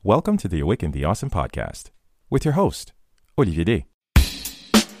Welcome to the Awaken the Awesome podcast with your host, Olivier Day.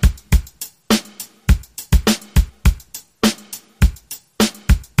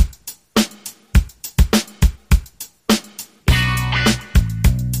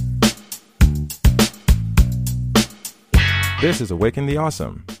 This is Awaken the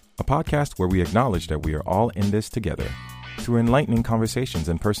Awesome, a podcast where we acknowledge that we are all in this together. Through enlightening conversations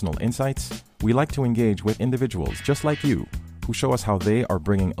and personal insights, we like to engage with individuals just like you who show us how they are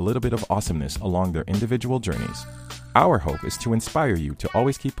bringing a little bit of awesomeness along their individual journeys. Our hope is to inspire you to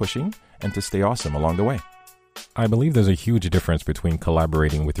always keep pushing and to stay awesome along the way. I believe there's a huge difference between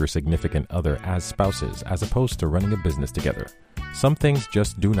collaborating with your significant other as spouses as opposed to running a business together. Some things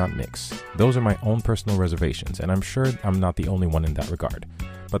just do not mix. Those are my own personal reservations, and I'm sure I'm not the only one in that regard.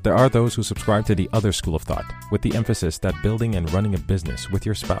 But there are those who subscribe to the other school of thought, with the emphasis that building and running a business with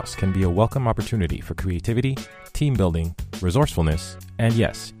your spouse can be a welcome opportunity for creativity, team building, resourcefulness, and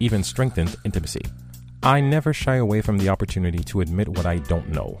yes, even strengthened intimacy. I never shy away from the opportunity to admit what I don't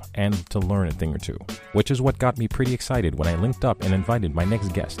know and to learn a thing or two, which is what got me pretty excited when I linked up and invited my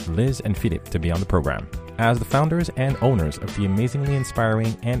next guests, Liz and Philippe, to be on the program. As the founders and owners of the amazingly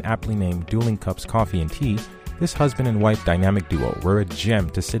inspiring and aptly named Dueling Cups Coffee and Tea, this husband and wife dynamic duo were a gem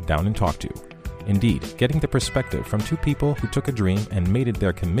to sit down and talk to. Indeed, getting the perspective from two people who took a dream and made it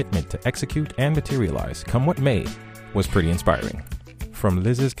their commitment to execute and materialize, come what may, was pretty inspiring. From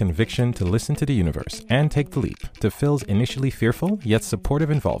Liz's conviction to listen to the universe and take the leap, to Phil's initially fearful yet supportive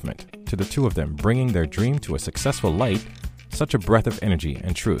involvement, to the two of them bringing their dream to a successful light, such a breath of energy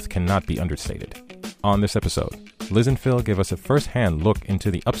and truth cannot be understated. On this episode, Liz and Phil give us a first-hand look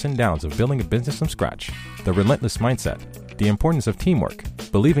into the ups and downs of building a business from scratch, the relentless mindset, the importance of teamwork,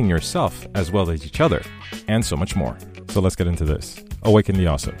 believing in yourself as well as each other, and so much more. So let's get into this. Awaken the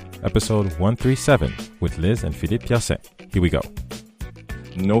Awesome, episode 137 with Liz and Philippe Piercet. Here we go.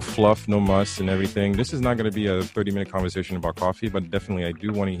 No fluff, no muss and everything. This is not going to be a 30-minute conversation about coffee, but definitely I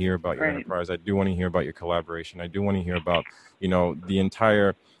do want to hear about your enterprise. I do want to hear about your collaboration. I do want to hear about, the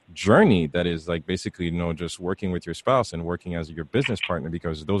entire journey that is like basically, just working with your spouse and working as your business partner,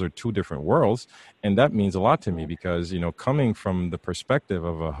 because those are two different worlds. And that means a lot to me because, coming from the perspective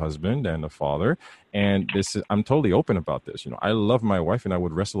of a husband and a father, and I'm totally open about this. I love my wife and I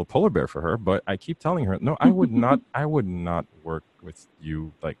would wrestle a polar bear for her, but I keep telling her, no, I would not work with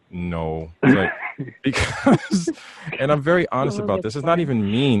you. Because, and I'm very honest about this. It's not even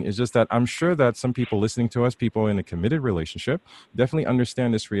mean. It's just that I'm sure that some people listening to us, people in a committed relationship, definitely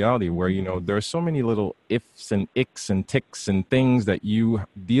understand this reality where, there are so many little ifs and icks and ticks and things that you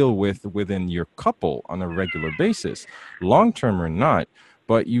deal with within your couple on a regular basis, long-term or not.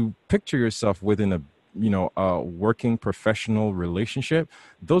 But you picture yourself within a working professional relationship.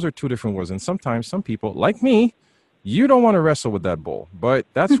 Those are two different worlds. And sometimes some people like me, you don't want to wrestle with that bull, but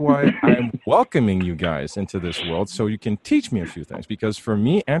that's why I'm welcoming you guys into this world so you can teach me a few things. Because for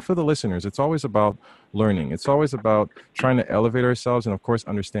me and for the listeners, it's always about learning. It's always about trying to elevate ourselves and, of course,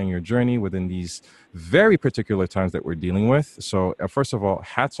 understand your journey within these very particular times that we're dealing with. So first of all,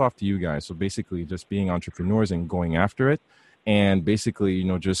 hats off to you guys. So basically just being entrepreneurs and going after it and basically,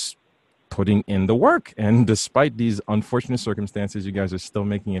 just putting in the work. And despite these unfortunate circumstances, you guys are still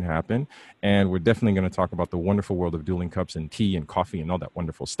making it happen. And we're definitely going to talk about the wonderful world of Dueling Cups and tea and coffee and all that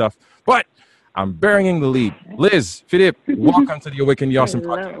wonderful stuff. But I'm bearing the lead. Liz, Philippe, welcome to the Awaken the Awesome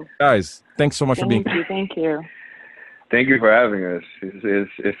podcast. Guys, thanks so much for being here. Thank you. Thank you for having us.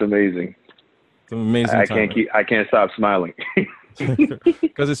 It's amazing. It's an amazing time. I can't stop smiling.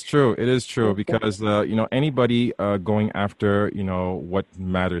 Because it's true. It is true. Because, anybody going after, what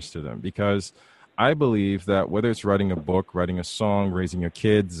matters to them. Because I believe that whether it's writing a book, writing a song, raising your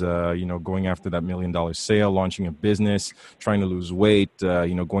kids, going after that $1 million sale, launching a business, trying to lose weight,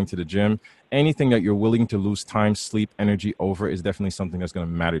 going to the gym, anything that you're willing to lose time, sleep, energy over is definitely something that's going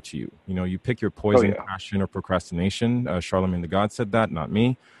to matter to you. You pick your poison, passion, or procrastination. Charlemagne the God said that, not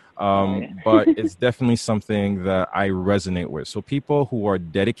me. But it's definitely something that I resonate with. So people who are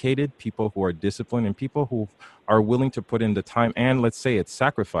dedicated, people who are disciplined, and people who are willing to put in the time and let's say it's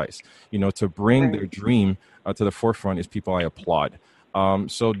sacrifice, to bring their dream to the forefront is people I applaud.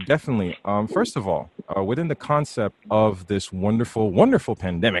 So definitely, first of all, within the concept of this wonderful, wonderful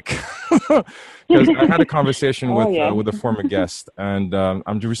pandemic, because I had a conversation with a former guest, and I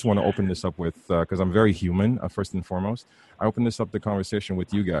just want to open this up with, because I'm very human, first and foremost. I open this up the conversation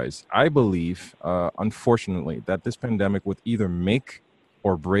with you guys. I believe, unfortunately, that this pandemic would either make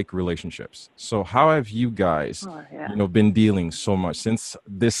or break relationships. So how have you guys, been dealing so much since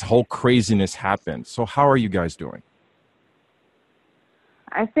this whole craziness happened? So how are you guys doing?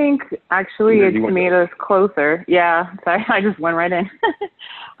 I think actually it's made us closer. Yeah, sorry, I just went right in.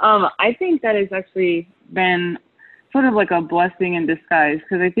 I think that it's actually been sort of like a blessing in disguise,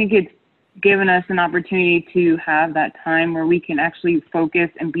 because I think it's given us an opportunity to have that time where we can actually focus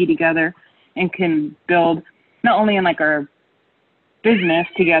and be together and can build not only in like our business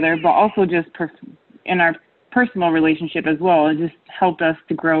together, but also just in our personal relationship as well. It just helped us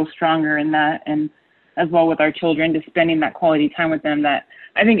to grow stronger in that, and as well with our children, just spending that quality time with them that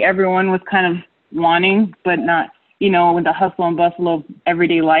I think everyone was kind of wanting, but not, with the hustle and bustle of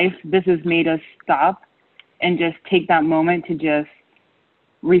everyday life. This has made us stop and just take that moment to just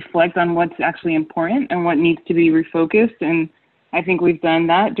reflect on what's actually important and what needs to be refocused. And I think we've done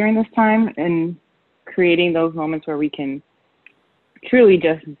that during this time, and creating those moments where we can truly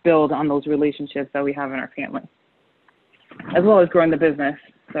just build on those relationships that we have in our family, as well as growing the business.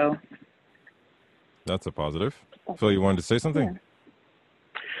 So that's a positive. Phil, you wanted to say something?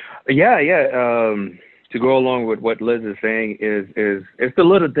 Yeah. To go along with what Liz is saying is it's the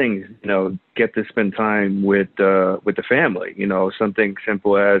little things, get to spend time with the family, something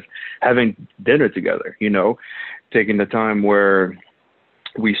simple as having dinner together, taking the time where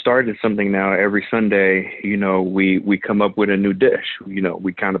we started something now every Sunday, we come up with a new dish,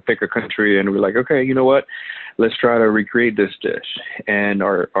 we kind of pick a country and we're like, okay, you know what, let's try to recreate this dish. And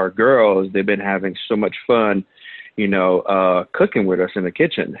our girls, they've been having so much fun, cooking with us in the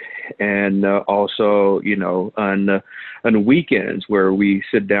kitchen. And also, on weekends where we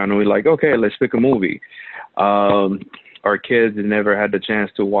sit down and we're like, okay, let's pick a movie. Our kids had never had the chance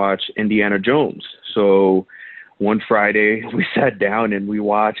to watch Indiana Jones. So one Friday we sat down and we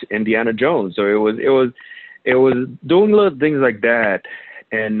watched Indiana Jones. So it was doing little things like that,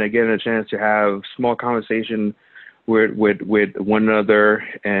 and getting a chance to have small conversation with one another,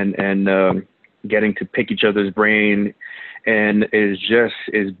 and getting to pick each other's brain, and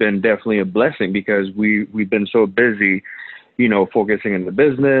it's been definitely a blessing, because we've been so busy, focusing in the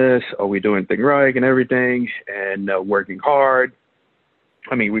business, are we doing things right and everything, and working hard.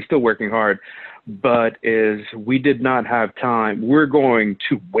 I mean, we're still working hard, but we did not have time. We're going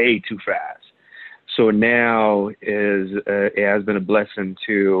way too fast. So now it has been a blessing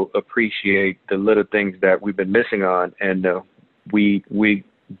to appreciate the little things that we've been missing on, and we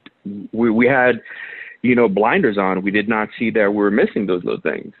had, blinders on. We did not see that we were missing those little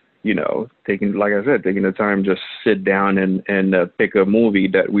things. Taking the time just sit down and pick a movie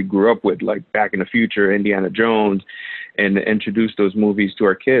that we grew up with, like Back in the Future, Indiana Jones, and introduce those movies to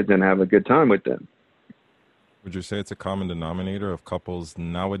our kids and have a good time with them. Would you say it's a common denominator of couples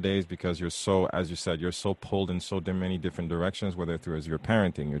nowadays, because you're so, as you said, you're so pulled in so many different directions, whether through your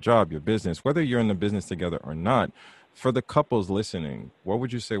parenting, your job, your business, whether you're in the business together or not? For the couples listening, what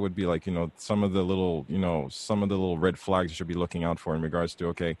would you say would be like, some of the little red flags you should be looking out for in regards to,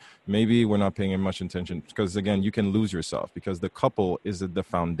 okay, maybe we're not paying much attention, because again, you can lose yourself, because the couple is the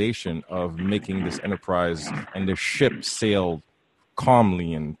foundation of making this enterprise and the ship sail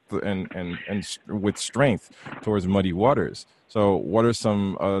calmly and with strength towards muddy waters. So what are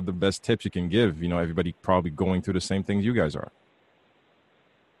some of the best tips you can give? Everybody probably going through the same things you guys are.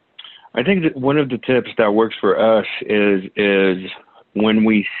 I think that one of the tips that works for us is when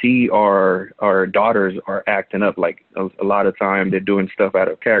we see our daughters are acting up, like a lot of time they're doing stuff out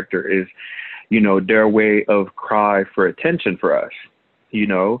of character, is, their way of cry for attention for us,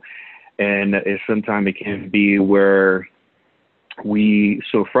 and sometimes it can be where we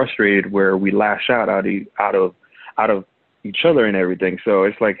so frustrated where we lash out of each other and everything. So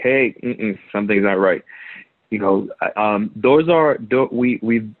it's like, hey, something's not right. We've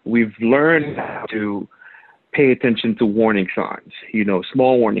learned how to pay attention to warning signs,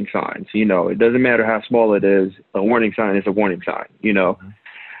 small warning signs. It doesn't matter how small it is. A warning sign is a warning sign,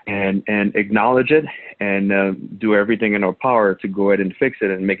 and acknowledge it, and do everything in our power to go ahead and fix it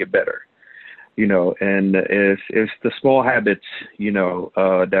and make it better. And it's the small habits,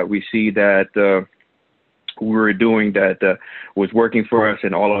 that we see that we were doing that was working for us,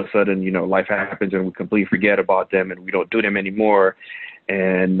 and all of a sudden, life happens and we completely forget about them and we don't do them anymore.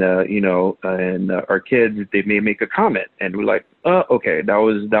 And and our kids, they may make a comment, and we're like, oh, okay, that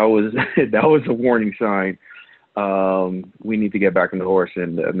was that was a warning sign. We need to get back on the horse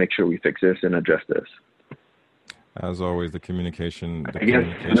and make sure we fix this and address this. As always, the communication. I guess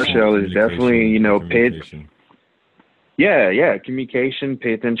nutshell is definitely, communication. Communication.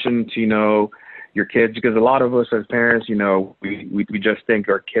 Pay attention to, your kids, because a lot of us as parents, we just think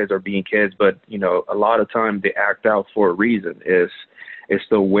our kids are being kids, but a lot of times they act out for a reason. It's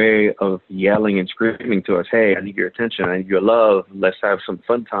the way of yelling and screaming to us, hey, I need your attention, I need your love, let's have some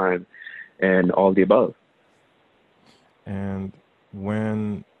fun time, and all the above. And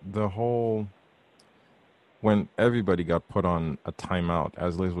when the whole when everybody got put on a timeout,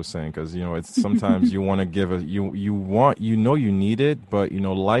 as Liz was saying, because it's sometimes you want to give you want you need it, but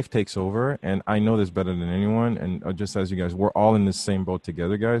life takes over, and I know this better than anyone. And just as you guys, we're all in the same boat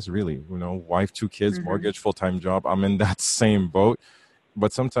together, guys. Really, wife, 2 kids, Mm-hmm. mortgage, full-time job. I'm in that same boat.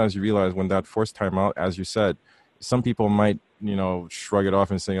 But sometimes you realize when that forced timeout, as you said, some people might shrug it off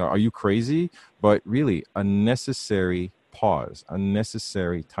and say, "Are you crazy?" But really, a necessary pause, a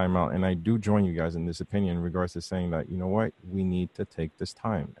necessary timeout. And I do join you guys in this opinion in regards to saying that, what, we need to take this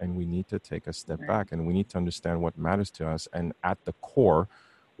time and we need to take a step back and we need to understand what matters to us. And at the core,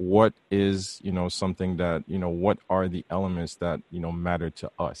 what is, something that, what are the elements that, matter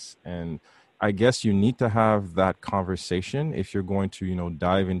to us. And I guess you need to have that conversation if you're going to,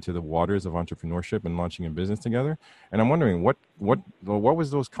 dive into the waters of entrepreneurship and launching a business together. And I'm wondering what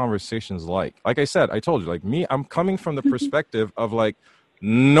was those conversations like? Like I said, I told you, like me, I'm coming from the perspective of like,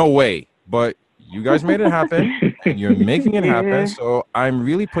 no way, but you guys made it happen and you're making it happen. So I'm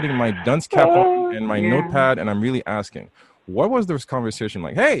really putting my dunce cap on and my notepad, and I'm really asking, what was this conversation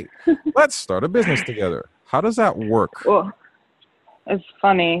like? Hey, let's start a business together. How does that work? Well, it's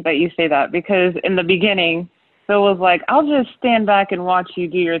funny that you say that, because in the beginning, Phil was like, I'll just stand back and watch you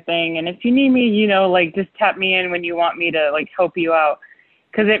do your thing. And if you need me, like just tap me in when you want me to like help you out.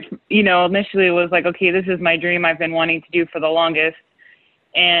 Because it, initially it was like, okay, this is my dream I've been wanting to do for the longest.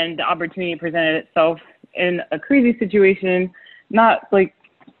 And the opportunity presented itself in a crazy situation, not like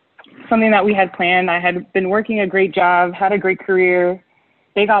something that we had planned. I had been working a great job, had a great career.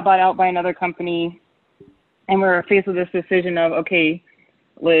 They got bought out by another company. And we were faced with this decision of, okay,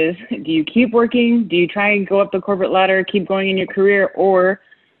 Liz, do you keep working? Do you try and go up the corporate ladder, keep going in your career? Or,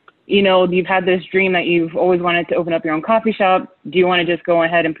 you've had this dream that you've always wanted to open up your own coffee shop. Do you want to just go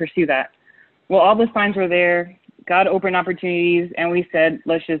ahead and pursue that? Well, all the signs were there. God opened opportunities, and we said,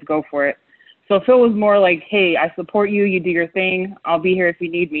 let's just go for it. So Phil was more like, hey, I support you. You do your thing. I'll be here if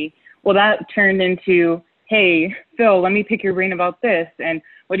you need me. Well, that turned into, hey, Phil, let me pick your brain about this. And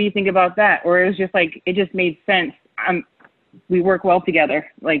what do you think about that? Or it was just like, it just made sense. We work well together.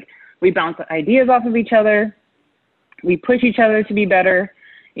 Like, we bounce ideas off of each other. We push each other to be better.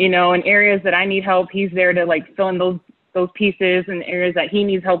 In areas that I need help, he's there to like fill in those pieces, and areas that he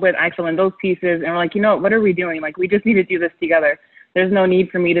needs help with, I fill in those pieces. And we're like, what are we doing? Like, we just need to do this together. There's no need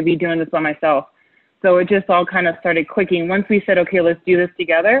for me to be doing this by myself. So it just all kind of started clicking. Once we said, okay, let's do this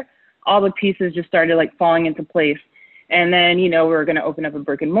together, all the pieces just started like falling into place. And then, we were going to open up a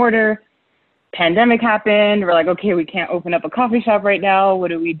brick and mortar. Pandemic happened. We're like, okay, we can't open up a coffee shop right now. What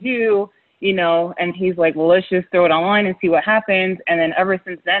do we do? And he's like, well, let's just throw it online and see what happens. And then ever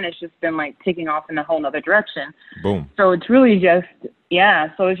since then, it's just been like taking off in a whole nother direction. Boom. So it's really just,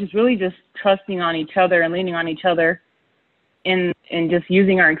 so it's just really just trusting on each other and leaning on each other, and just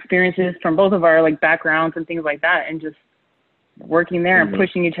using our experiences from both of our like backgrounds and things like that, and just working there and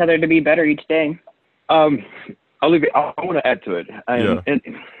pushing each other to be better each day. I want to add to it. And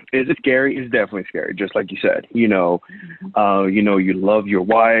is it scary? It's definitely scary. Just like you said, you love your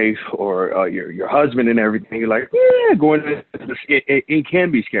wife or your husband and everything. You're like, going to this, it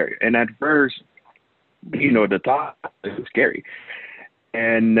can be scary. And at first, the thought is scary.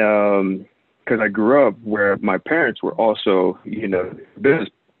 And because I grew up where my parents were also, business,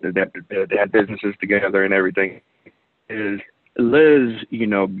 they had businesses together and everything. Is Liz,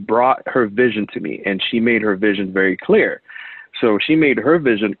 brought her vision to me, and she made her vision very clear. So she made her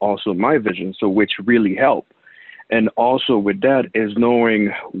vision also my vision, so which really helped. And also with that is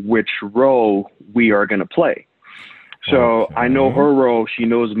knowing which role we are going to play. So I know her role, she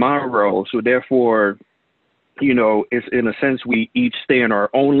knows my role. So therefore, it's in a sense, we each stay in our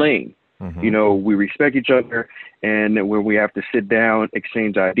own lane. We respect each other, and when we have to sit down,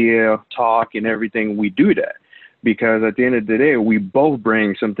 exchange idea, talk and everything, we do that. Because at the end of the day, we both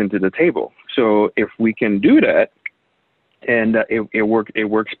bring something to the table. So if we can do that, and it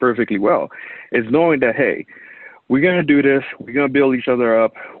works perfectly well, it's knowing that, hey, we're gonna do this. We're gonna build each other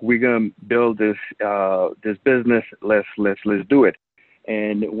up. We're gonna build this business. Let's do it.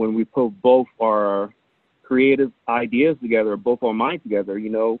 And when we put both our creative ideas together, both our minds together,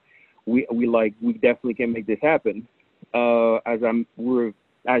 we definitely can make this happen. As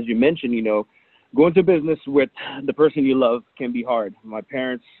you mentioned, going to business with the person you love can be hard. My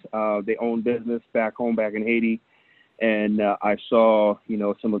parents, they own business back home, back in Haiti. And I saw,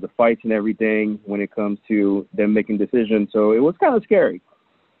 some of the fights and everything when it comes to them making decisions. So it was kind of scary.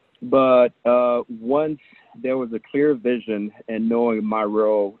 But once there was a clear vision and knowing my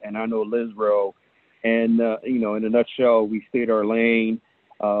role, and I know Liz's role, and, in a nutshell, we stayed our lane.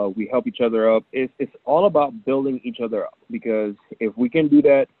 We help each other up. It's all about building each other up, because if we can do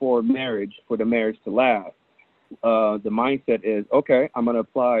that for marriage, for the marriage to last, the mindset is, okay, I'm going to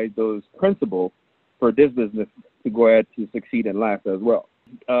apply those principles for this business to go ahead to succeed and last as well.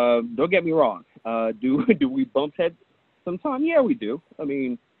 Don't get me wrong. Do we bump heads sometimes? Yeah, we do. I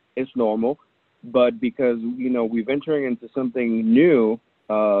mean, it's normal. But because, we're venturing into something new,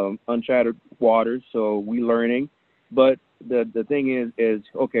 uncharted waters, so we're learning. But the thing is,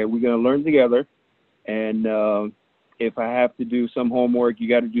 okay, we're going to learn together. And if I have to do some homework, you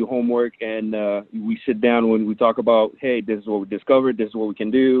got to do homework. And we sit down when we talk about, hey, this is what we discovered. This is what we can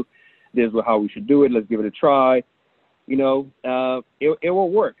do. This is how we should do it. Let's give it a try. It will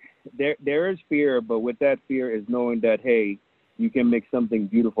work. There is fear, but with that fear is knowing that, hey, you can make something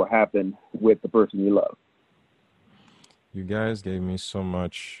beautiful happen with the person you love. You guys gave me so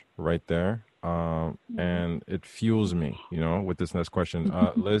much right there. And it fuels me, with this next question.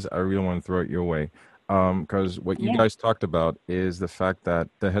 Liz, I really want to throw it your way. Because what you guys talked about is the fact that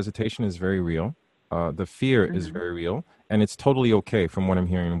the hesitation is very real. The fear is very real. And it's totally okay, from what I'm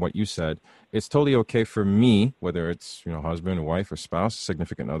hearing and what you said. It's totally okay for me, whether it's, husband or wife or spouse,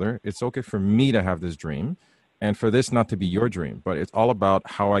 significant other. It's okay for me to have this dream and for this not to be your dream. But it's all about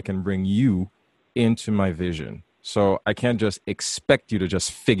how I can bring you into my vision. So I can't just expect you to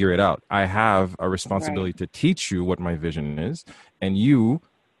just figure it out. I have a responsibility to teach you what my vision is. And you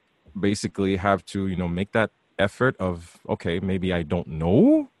basically have to, make that effort of, okay, maybe I don't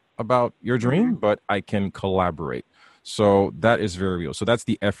know about your dream, but I can collaborate. So that is very real. So that's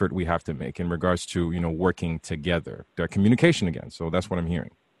the effort we have to make in regards to, working together. Their communication again. So that's what I'm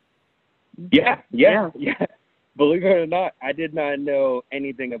hearing. Yeah. Believe it or not, I did not know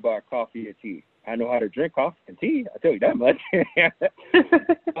anything about coffee or tea. I know how to drink coffee and tea. I tell you that much.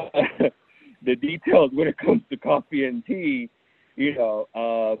 The details when it comes to coffee and tea,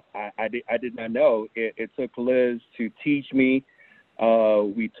 I did not know. It took Liz to teach me.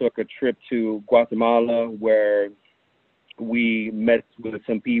 We took a trip to Guatemala where we met with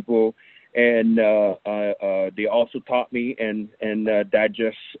some people, and they also taught me, and that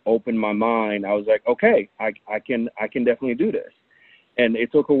just opened my mind. I was like, okay, I can definitely do this. And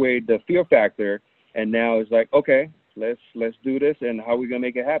it took away the fear factor, and now it's like, okay, let's do this, and how are we gonna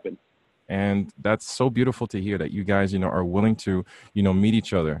make it happen? And that's so beautiful to hear that you guys, are willing to, meet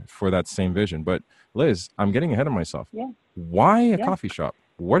each other for that same vision. But Liz, I'm getting ahead of myself. Yeah. Why a coffee shop?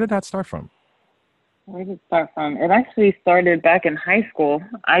 Where did that start from? Where did it start from? It actually started back in high school.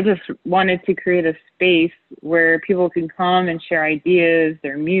 I just wanted to create a space where people can come and share ideas,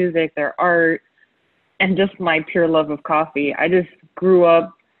 their music, their art, and just my pure love of coffee. I just grew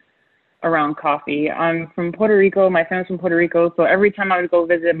up around coffee. I'm from Puerto Rico. My family's from Puerto Rico. So every time I would go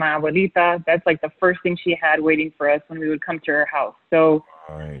visit my abuelita, that's like the first thing she had waiting for us when we would come to her house. So,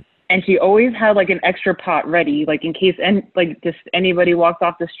 and she always had like an extra pot ready, like in case just anybody walked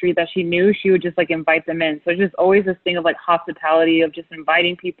off the street that she knew, she would just like invite them in. So just always this thing of like hospitality, of just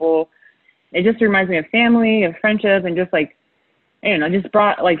inviting people. It just reminds me of family, of friendship, and just like,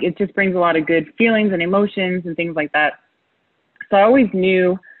 it just brings a lot of good feelings and emotions and things like that. So I always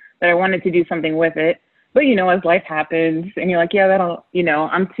knew that I wanted to do something with it. But, as life happens and you're like, I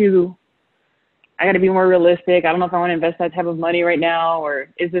got to be more realistic. I don't know if I want to invest that type of money right now, or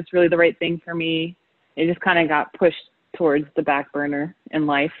is this really the right thing for me? It just kind of got pushed towards the back burner in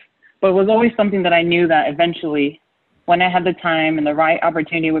life. But it was always something that I knew that eventually, when I had the time and the right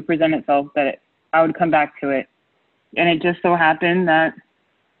opportunity would present itself, that I would come back to it. And it just so happened that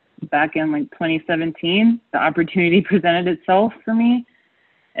back in 2017, the opportunity presented itself for me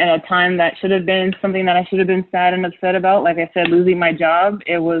at a time that should have been something that I should have been sad and upset about. Like I said, losing my job,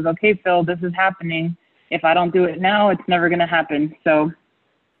 it was, okay, Phil, this is happening. If I don't do it now, it's never going to happen. So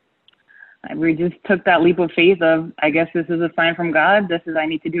we just took that leap of faith of, I guess this is a sign from God. I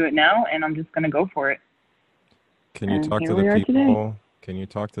need to do it now, and I'm just going to go for it. Can you talk to the people? Can you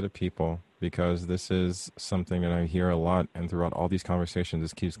talk to the people? Because this is something that I hear a lot, and throughout all these conversations,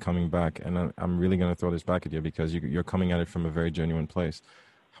 this keeps coming back. And I'm really going to throw this back at you because you're coming at it from a very genuine place.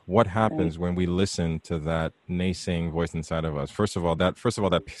 What happens when we listen to that naysaying voice inside of us? First of all, that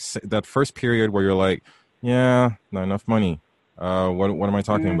first period where you're like, yeah, not enough money. What am I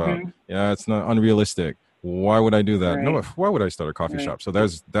talking about? Yeah, it's not unrealistic. Why would I do that? Right. No, why would I start a coffee shop? So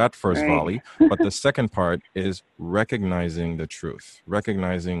there's that first volley. But the second part is recognizing the truth,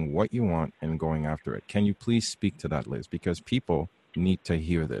 recognizing what you want and going after it. Can you please speak to that, Liz? Because people need to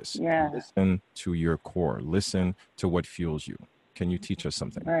hear this. Yeah. Listen to your core. Listen to what fuels you. Can you teach us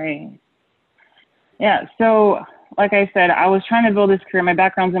something? Right. Yeah. So like I said, I was trying to build this career. My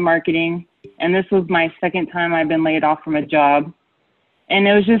background's in marketing, and this was my second time I've been laid off from a job. And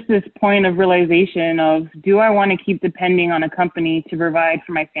it was just this point of realization of, do I want to keep depending on a company to provide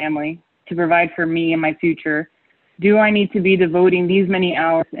for my family, to provide for me and my future? Do I need to be devoting these many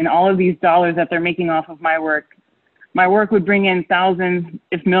hours and all of these dollars that they're making off of my work? My work would bring in thousands,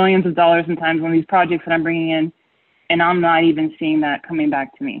 if millions of dollars sometimes on these projects that I'm bringing in, and I'm not even seeing that coming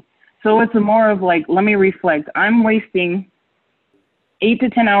back to me. So it's more of like, let me reflect. I'm wasting 8 to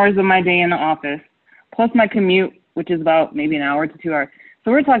 10 hours of my day in the office, plus my commute, which is about maybe an hour to 2 hours. So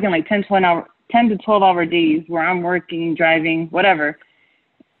we're talking like 10 to 12 hour days where I'm working, driving, whatever.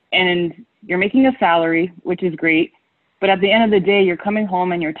 And you're making a salary, which is great. But at the end of the day, you're coming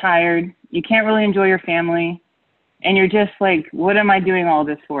home and you're tired. You can't really enjoy your family. And you're just like, what am I doing all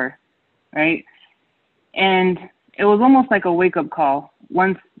this for? Right? And it was almost like a wake up call.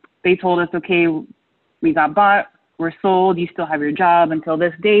 Once they told us, okay, we got bought, we're sold, you still have your job until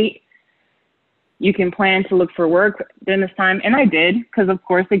this date. You can plan to look for work during this time. And I did, because of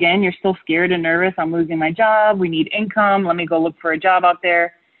course, again, you're still scared and nervous. I'm losing my job. We need income. Let me go look for a job out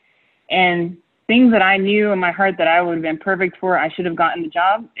there. And things that I knew in my heart that I would have been perfect for, I should have gotten the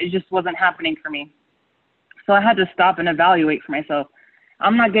job. It just wasn't happening for me. So I had to stop and evaluate for myself.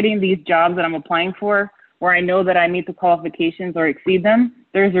 I'm not getting these jobs that I'm applying for where I know that I meet the qualifications or exceed them.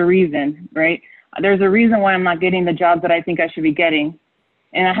 There's a reason, right? There's a reason why I'm not getting the jobs that I think I should be getting.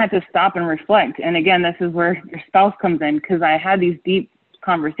 And I had to stop and reflect. And again, this is where your spouse comes in, because I had these deep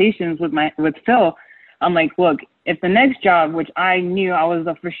conversations with Phil. I'm like, look, if the next job, which I knew I was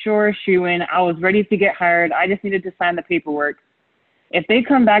a for sure shoe-in, I was ready to get hired, I just needed to sign the paperwork. If they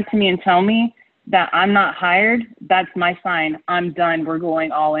come back to me and tell me that I'm not hired, that's my sign. I'm done. We're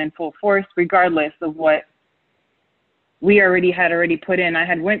going all in full force, regardless of what we had already put in. I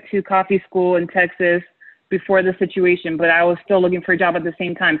had went to coffee school in Texas before the situation, but I was still looking for a job at the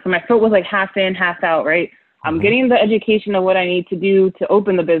same time. So my foot was like half in, half out, right? I'm getting the education of what I need to do to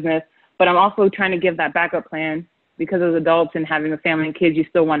open the business, but I'm also trying to give that backup plan, because as adults and having a family and kids, you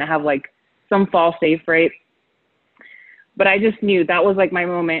still want to have like some fall safe, right? But I just knew that was like my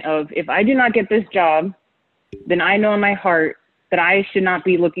moment of, if I do not get this job, then I know in my heart that I should not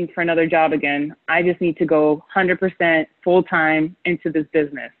be looking for another job again. I just need to go 100% full time into this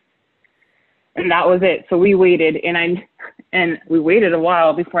business. And that was it. So we waited, and we waited a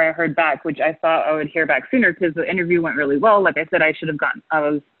while before I heard back, which I thought I would hear back sooner, because the interview went really well. Like I said, I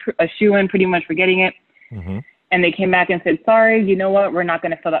was a shoe-in pretty much for getting it. Mm-hmm. And they came back and said, sorry, you know what? We're not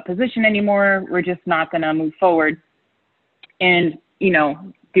going to fill that position anymore. We're just not going to move forward and,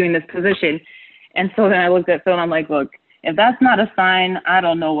 doing this position. And so then I looked at Phil and I'm like, look, if that's not a sign, I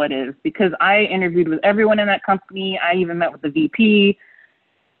don't know what is, because I interviewed with everyone in that company. I even met with the VP.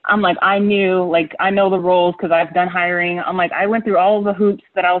 I'm like, I know the roles because I've done hiring. I'm like, I went through all of the hoops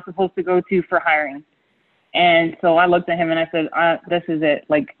that I was supposed to go to for hiring. And so I looked at him and I said, this is it.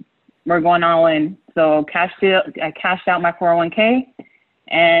 Like, we're going all in. So I cashed out my 401k,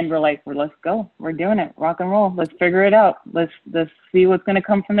 and we're like, let's go. We're doing it. Rock and roll. Let's figure it out. Let's see what's going to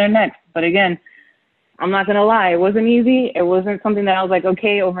come from there next. But again, I'm not going to lie. It wasn't easy. It wasn't something that I was like,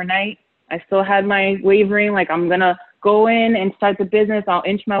 okay, overnight. I still had my wavering, like, I'm going to go in and start the business. I'll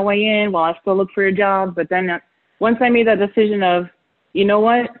inch my way in while I still look for a job. But then once I made that decision of, you know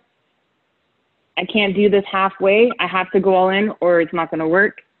what, I can't do this halfway. I have to go all in or it's not going to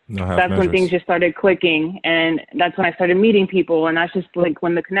work. That's when things just started clicking. And that's when I started meeting people. And that's just like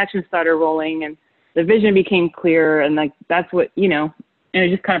when the connections started rolling and the vision became clear. And like, that's what, and it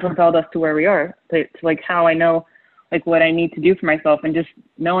just kind of propelled us to where we are, to like how I know like what I need to do for myself, and just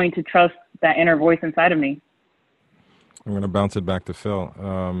knowing to trust that inner voice inside of me. I'm going to bounce it back to Phil.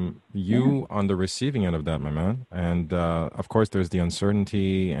 You on the receiving end of that, my man. And of course, there's the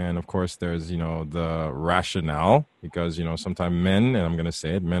uncertainty. And of course, there's, the rationale, because, sometimes men, and I'm going to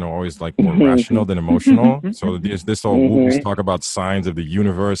say it, men are always like more rational than emotional. So there's this whole movies talk about signs of the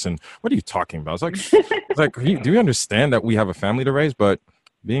universe. And what are you talking about? It's like, do you understand that we have a family to raise? But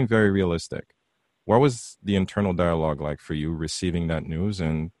being very realistic, what was the internal dialogue like for you receiving that news?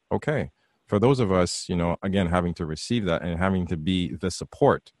 And okay, for those of us, again, having to receive that and having to be the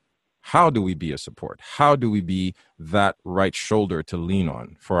support, how do we be a support? How do we be that right shoulder to lean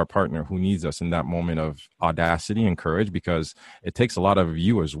on for our partner who needs us in that moment of audacity and courage? Because it takes a lot of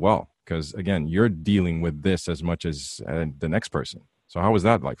you as well. Because again, you're dealing with this as much as the next person. So how was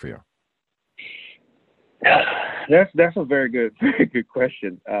that like for you? That's a very good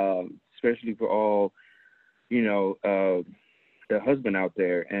question, especially for all, the husband out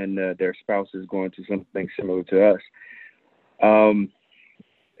there and their spouse is going through something similar to us. And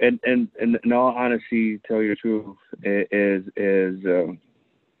in all honesty, tell you the truth, is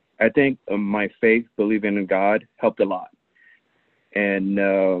I think my faith, believing in God, helped a lot.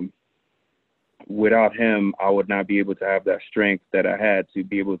 And without him, I would not be able to have that strength that I had to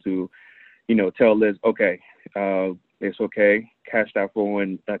be able to, tell Liz, okay, it's okay, cash your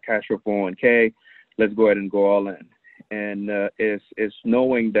 401k, let's go ahead and go all in. And it's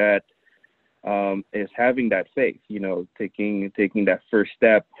knowing that, it's having that faith, taking that first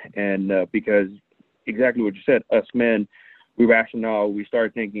step. And because exactly what you said, us men, we rationale, we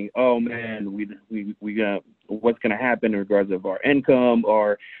start thinking, oh man, we gonna, what's gonna happen in regards of our income,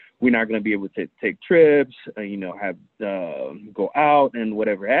 or we're not gonna be able to take trips, have go out and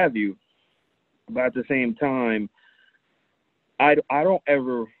whatever have you. But at the same time, I don't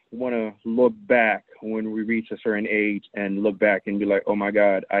ever want to look back when we reach a certain age and look back and be like, oh my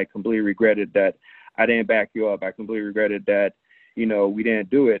God, I completely regretted that I didn't back you up. I completely regretted that, we didn't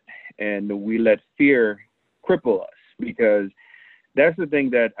do it, and we let fear cripple us. Because that's the thing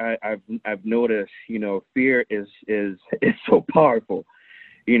that I've noticed, fear is so powerful,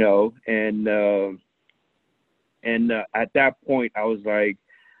 and at that point I was like,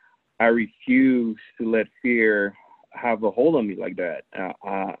 I refuse to let fear have a hold on me like that.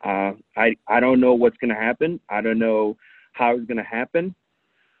 I don't know what's going to happen. I don't know how it's going to happen,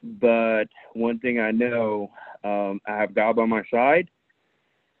 but one thing I know, I have God by my side.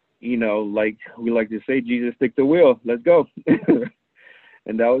 Like we like to say, Jesus, stick the wheel. Let's go.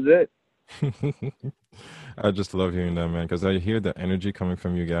 And that was it. I just love hearing that, man, because I hear the energy coming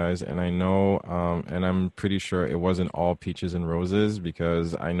from you guys, and I know, and I'm pretty sure it wasn't all peaches and roses,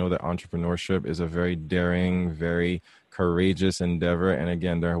 because I know that entrepreneurship is a very daring, very courageous endeavor. And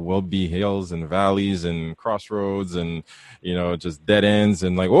again, there will be hills and valleys and crossroads and, just dead ends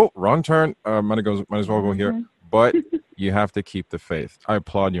and like, oh, wrong turn. Might as well go here. But you have to keep the faith. I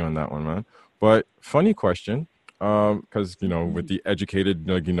applaud you on that one, man. But funny question, because, with the educated,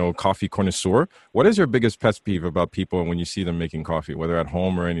 coffee connoisseur, what is your biggest pet peeve about people when you see them making coffee, whether at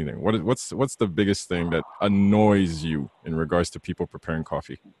home or anything? What's the biggest thing that annoys you in regards to people preparing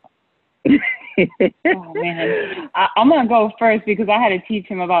coffee? Oh, man. I'm going to go first because I had to teach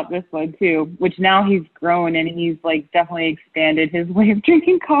him about this one too, which now he's grown and he's like definitely expanded his way of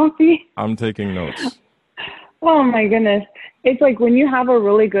drinking coffee. I'm taking notes. Oh my goodness. It's like when you have a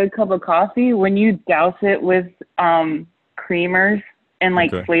really good cup of coffee, when you douse it with creamers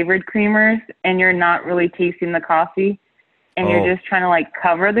and flavored creamers, and you're not really tasting the coffee and you're just trying to like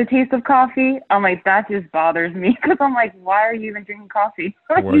cover the taste of coffee, I'm like, that just bothers me because I'm like, why are you even drinking coffee?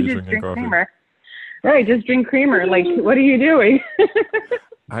 Why are you just drink coffee? Creamer. Right, just drink creamer. Like, what are you doing?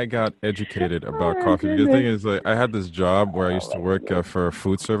 I got educated about coffee because the thing is, like, I had this job where I used to work for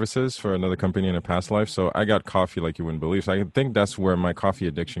food services for another company in a past life. So I got coffee like you wouldn't believe. So I think that's where my coffee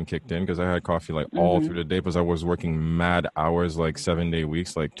addiction kicked in, because I had coffee like all through the day because I was working mad hours, like 7-day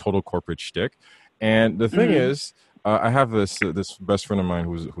weeks, like total corporate shtick. And the thing is, I have this best friend of mine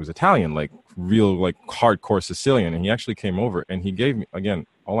who's Italian, like real like hardcore Sicilian, and he actually came over and he gave me, again,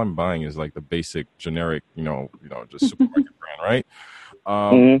 all I'm buying is like the basic generic, just supermarket brand, right?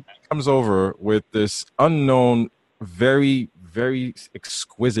 He comes over with this unknown, very, very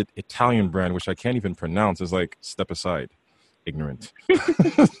exquisite Italian brand, which I can't even pronounce. It's like, step aside, ignorant. He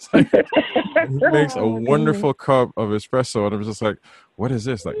makes a wonderful cup of espresso, and I'm just like, what is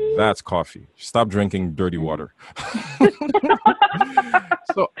this? Like, that's coffee. Stop drinking dirty water.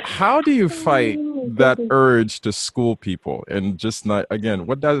 So how do you fight that urge to school people and just not, again,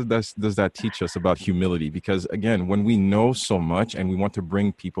 what does that teach us about humility? Because again, when we know so much and we want to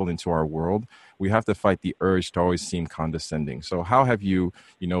bring people into our world, we have to fight the urge to always seem condescending. So how have you,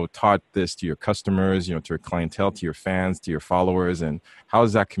 taught this to your customers, to your clientele, to your fans, to your followers, and how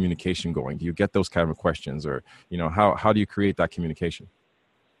is that communication going? Do you get those kind of questions, or, how do you create that communication?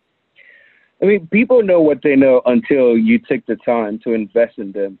 I mean, people know what they know until you take the time to invest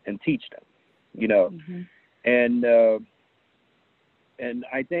in them and teach them, and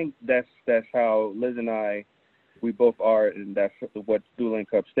I think that's how Liz and I, we both are, and that's what Dueling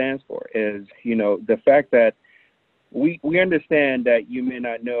Cup stands for, is, the fact that we understand that you may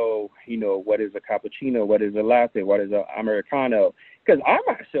not know, what is a cappuccino, what is a latte, what is an Americano, because I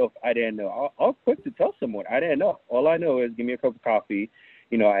myself, I didn't know. I'll quick to tell someone, I didn't know. All I know is give me a cup of coffee,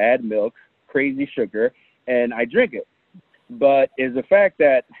 I add milk, crazy sugar, and I drink it. But is the fact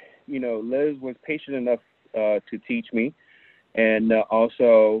that, Liz was patient enough to teach me, and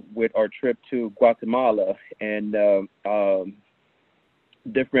also with our trip to Guatemala and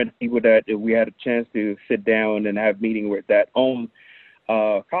different people that we had a chance to sit down and have meeting with that own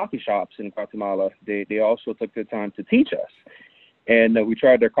coffee shops in Guatemala, they also took the time to teach us. And we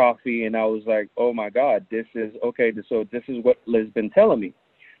tried their coffee, and I was like, oh my God, this is okay. So this is what Liz been telling me.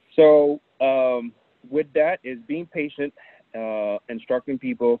 So with that is being patient instructing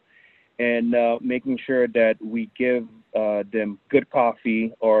people and making sure that we give them good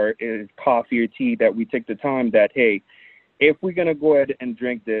coffee or coffee or tea, that we take the time that, hey, if we're going to go ahead and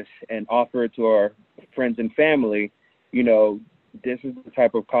drink this and offer it to our friends and family, this is the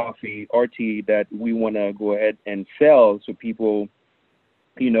type of coffee or tea that we want to go ahead and sell, so people,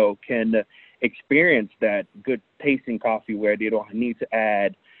 can experience that good tasting coffee where they don't need to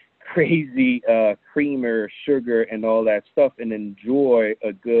add crazy creamer, sugar, and all that stuff, and enjoy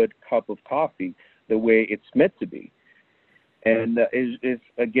a good cup of coffee the way it's meant to be. And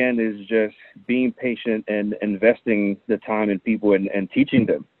it's just being patient and investing the time in people and teaching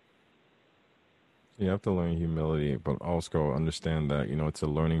them. You have to learn humility, but also understand that, it's a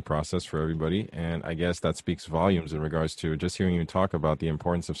learning process for everybody. And I guess that speaks volumes in regards to just hearing you talk about the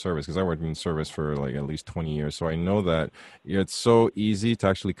importance of service, because I worked in service for like at least 20 years. So I know that it's so easy to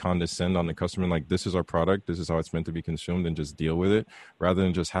actually condescend on the customer. Like, this is our product, this is how it's meant to be consumed, and just deal with it, rather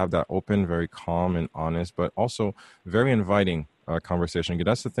than just have that open, very calm and honest, but also very inviting conversation.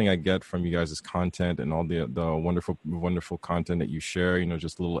 That's the thing I get from you guys' content and all the wonderful content that you share,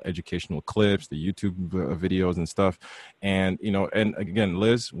 just little educational clips, the YouTube videos and stuff. And, and again,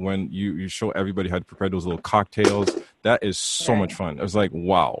 Liz, when you show everybody how to prepare those little cocktails, that is so much fun. I was like,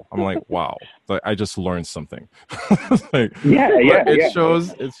 wow. I'm like, wow. Like, I just learned something. It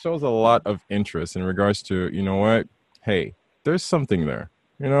shows a lot of interest in regards to, what, hey, there's something there,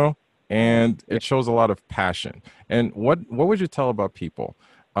 and it shows a lot of passion. And what would you tell about people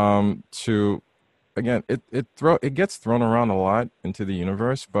to, again, it gets thrown around a lot into the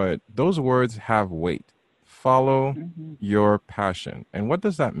universe, but those words have weight. Follow your passion. And what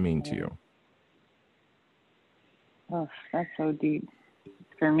does that mean to you? Oh, that's so deep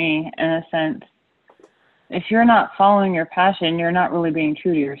for me, in a sense. If you're not following your passion, you're not really being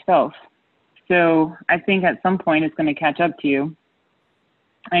true to yourself. So I think at some point it's going to catch up to you.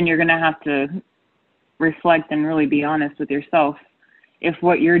 And you're going to have to reflect and really be honest with yourself if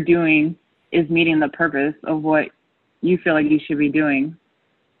what you're doing is meeting the purpose of what you feel like you should be doing.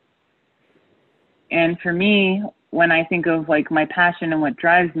 And for me, when I think of like my passion and what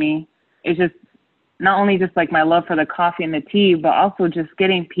drives me, it's just not only just like my love for the coffee and the tea, but also just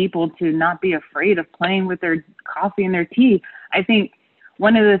getting people to not be afraid of playing with their coffee and their tea. I think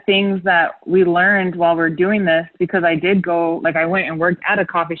one of the things that we learned while we're doing this, because I did go, like I went and worked at a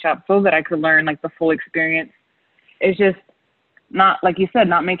coffee shop so that I could learn like the full experience, is just not, like you said,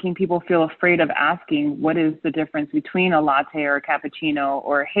 not making people feel afraid of asking what is the difference between a latte or a cappuccino,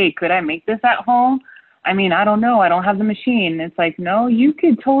 or, hey, could I make this at home? I mean, I don't know. I don't have the machine. It's like, no, you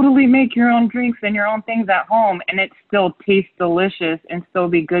could totally make your own drinks and your own things at home, and it still tastes delicious and still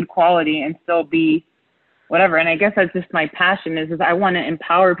be good quality and still be whatever. And I guess that's just my passion is I want to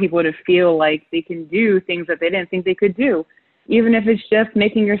empower people to feel like they can do things that they didn't think they could do, even if it's just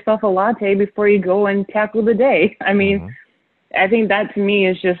making yourself a latte before you go and tackle the day. I mean, I think that to me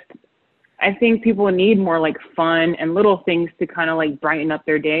is just, I think people need more like fun and little things to kind of like brighten up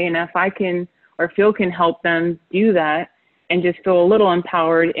their day. And if I can, or Phil can help them do that and just feel a little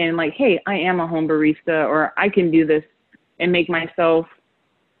empowered and like, hey, I am a home barista, or I can do this and make myself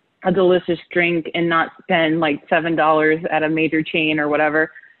a delicious drink and not spend like $7 at a major chain or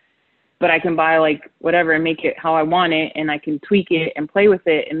whatever, but I can buy like whatever and make it how I want it, and I can tweak it and play with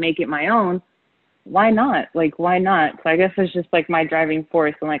it and make it my own. Why not? Like, why not? So I guess it's just like my driving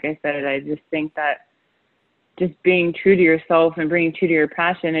force. And like I said, I just think that just being true to yourself and being true to your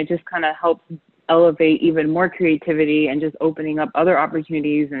passion, it just kind of helps elevate even more creativity and just opening up other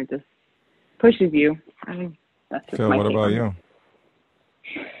opportunities, and it just pushes you. I mean, that's just Phil, what about you?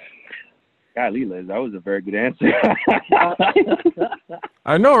 Golly, Liz, that was a very good answer.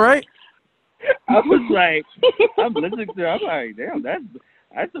 I know, right? I was like, I'm listening to it, I'm like, damn,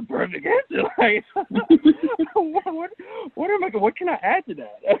 that's a perfect answer. Like, what can I add to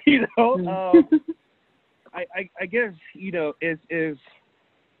that? I guess, is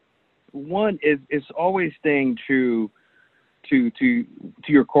one is always staying true to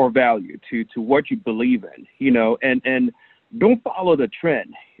your core value, to what you believe in, and don't follow the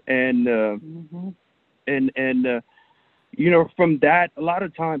trend. And from that, a lot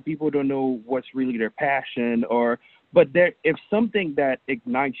of time people don't know what's really their passion, but if something that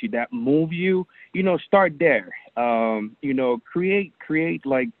ignites you, that moves you, start there. Create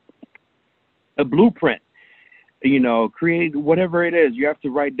like a blueprint, create whatever it is you have to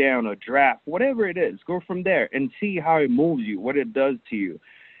write down, a draft, whatever it is, go from there and see how it moves you, what it does to you.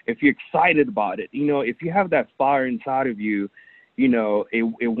 If you're excited about it, if you have that fire inside of you,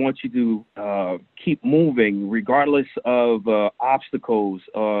 it wants you to keep moving regardless of obstacles,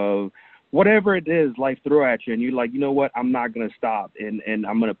 of whatever it is life throw at you, and you're like, you know what, I'm not gonna stop, and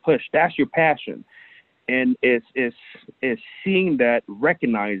I'm gonna push. That's your passion, and it's seeing that,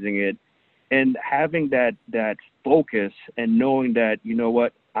 recognizing it, and having that focus, and knowing that, you know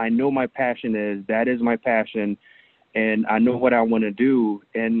what, I know my passion is, that is my passion, and I know what I want to do,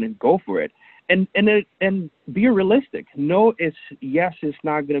 and go for it, and be realistic. No, it's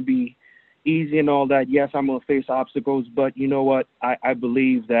not gonna be easy and all that. Yes, I'm gonna face obstacles, but you know what, I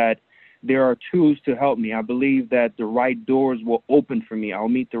believe that there are tools to help me. I believe that the right doors will open for me. I'll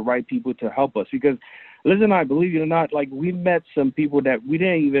meet the right people to help us, because Liz and I, believe it or not, like, we met some people that we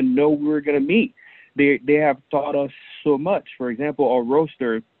didn't even know we were going to meet. They have taught us so much. For example, our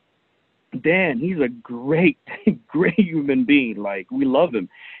roaster, Dan, he's a great, great human being. Like, we love him.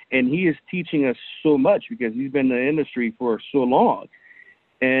 And he is teaching us so much because he's been in the industry for so long.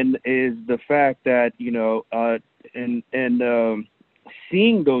 And is the fact that, you know,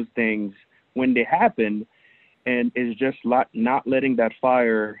 seeing those things when they happen, and is just not letting that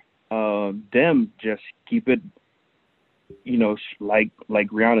fire them just keep it, you know, like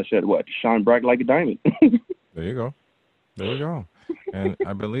Rihanna said, shine bright like a diamond. There you go. And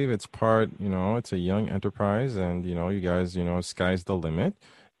I believe it's part, you know, it's a young enterprise, and, you know, you guys, you know, sky's the limit.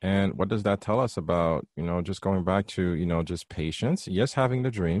 And what does that tell us about, you know, just going back to, you know, just patience? Yes, having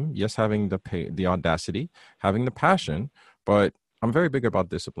the dream. Yes, having the audacity, having the passion. But I'm very big about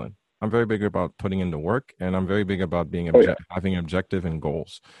discipline. I'm very big about putting in the work, and I'm very big about being having objective and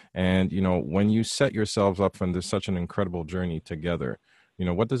goals. And, you know, when you set yourselves up for this such an incredible journey together, you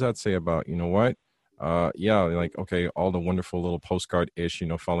know, what does that say about, you know what? Yeah, like, okay, all the wonderful little postcard-ish, you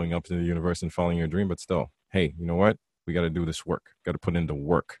know, following up to the universe and following your dream, but still, hey, you know what? We got to do this work. Got to put in the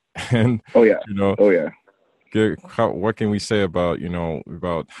work. And, you know, what can we say about, you know,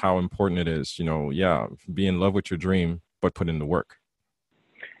 about how important it is, you know, be in love with your dream, but put in the work.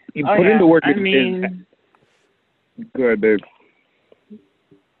 You put in the work. I mean, go ahead, babe.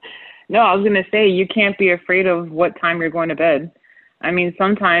 No, I was going to say, you can't be afraid of what time you're going to bed. I mean,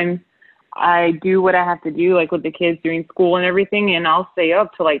 sometimes I do what I have to do, like with the kids during school and everything, and I'll stay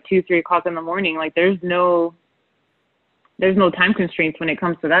up till like 2, 3 o'clock in the morning. Like, there's no time constraints when it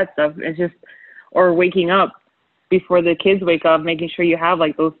comes to that stuff. It's just, or waking up before the kids wake up, making sure you have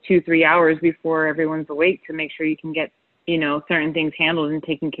like those 2, 3 hours before everyone's awake to make sure you can get, you know, certain things handled and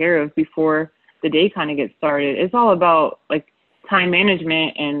taken care of before the day kind of gets started. It's all about like time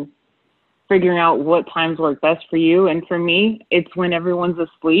management and figuring out what times work best for you. And for me, it's when everyone's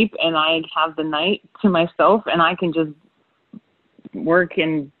asleep and I have the night to myself, and I can just work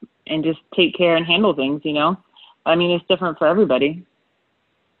and just take care and handle things, you know. I mean, it's different for everybody.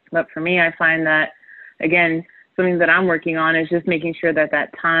 But for me, I find that, again, something that I'm working on is just making sure that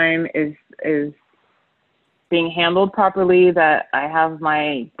that time is being handled properly, that I have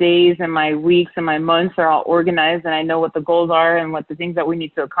my days and my weeks and my months are all organized, and I know what the goals are and what the things that we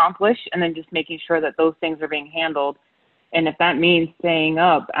need to accomplish, and then just making sure that those things are being handled. And if that means staying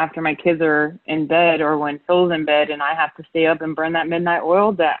up after my kids are in bed, or when Phil's in bed and I have to stay up and burn that midnight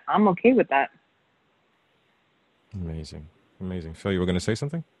oil, that I'm okay with that. Amazing. Phil, you were going to say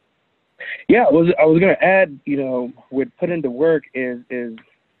something? Yeah, I was going to add, you know, with putting the work is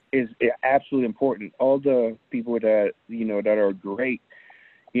absolutely important. All the people that, you know, that are great,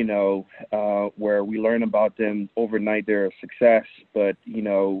 you know, where we learn about them overnight, they're a success. But, you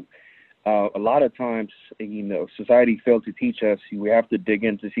know, a lot of times, you know, society failed to teach us. We have to dig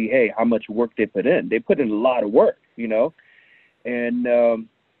in to see, hey, how much work they put in. They put in a lot of work, you know, and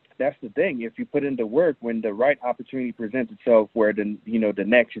that's the thing. If you put in the work, when the right opportunity presents itself, where the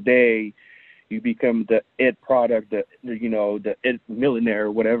next day you become the it product, the it millionaire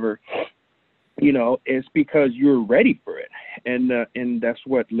or whatever, you know, it's because you're ready for it. And that's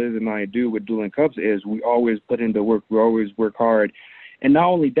what Liz and I do with Dueling Cups, is we always put in the work. We always work hard. And not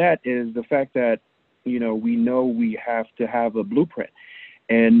only that, is the fact that, you know we have to have a blueprint.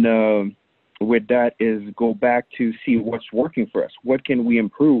 And with that is go back to see what's working for us. What can we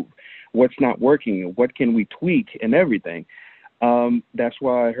improve? What's not working? What can we tweak and everything? That's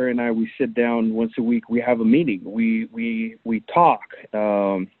why her and I, we sit down once a week. We have a meeting. We talk,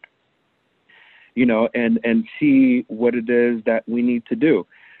 you know, and see what it is that we need to do.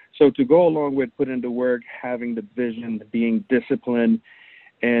 So to go along with putting the work, having the vision, being disciplined,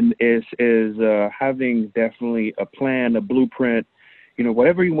 and is having definitely a plan, a blueprint, you know,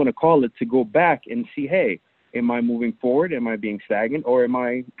 whatever you want to call it, to go back and see, hey, am I moving forward? Am I being stagnant? Or am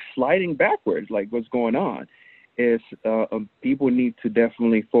I sliding backwards? Like, what's going on? Is people need to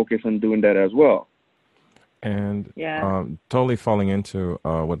definitely focus on doing that as well. And Yeah. totally falling into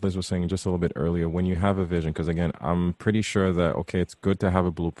what Liz was saying just a little bit earlier, when you have a vision, because again, I'm pretty sure that, okay, it's good to have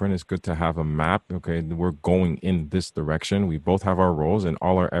a blueprint, it's good to have a map. Okay, we're going in this direction. We both have our roles and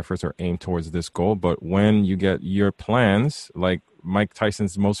all our efforts are aimed towards this goal. But when you get your plans, like Mike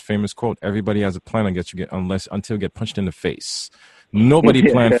Tyson's most famous quote, everybody has a plan until you get punched in the face. Nobody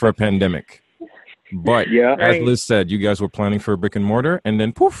planned for a pandemic. But Yeah. as Right. Liz said, you guys were planning for a brick and mortar, and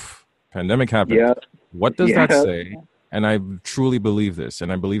then poof, pandemic happened. Yeah. What does that Yeah. say? And I truly believe this,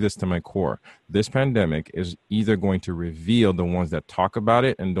 and I believe this to my core. This pandemic is either going to reveal the ones that talk about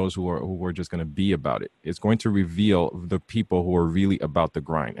it and those who are just going to be about it. It's going to reveal the people who are really about the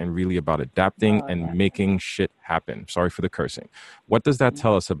grind and really about adapting Oh, and yeah. making shit happen. Sorry for the cursing. What does that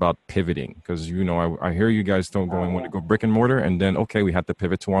tell us about pivoting? Because, you know, I hear you guys don't going want to go brick and mortar, and then, okay, we had to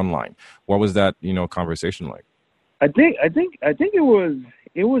pivot to online. What was that, conversation like? I think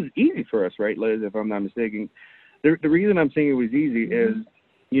it was easy for us, right, Liz? If I'm not mistaken, the reason I'm saying it was easy is,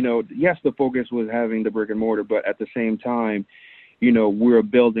 yes, the focus was having the brick and mortar, but at the same time, we're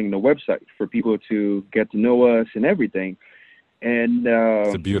building the website for people to get to know us and everything. And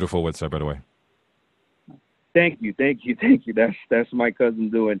It's a beautiful website, by the way. thank you. That's my cousin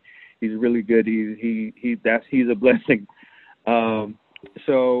doing. He's really good. He's a blessing.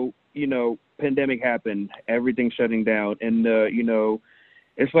 So pandemic happened, everything shutting down, and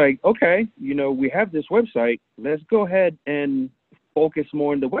it's like, okay, we have this website. Let's go ahead and focus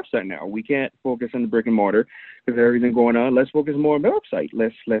more on the website now. We can't focus on the brick and mortar because everything going on. Let's focus more on the website.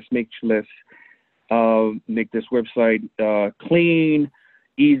 Let's make this website clean,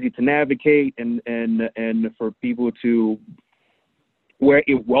 easy to navigate, and for people to where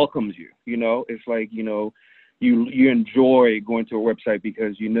it welcomes you. It's like you enjoy going to a website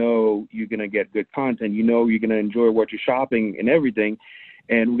because you're gonna get good content. You're gonna enjoy what you're shopping and everything.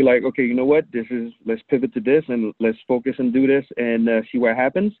 And we're like, okay, you know what? Let's pivot to this and let's focus and do this and see what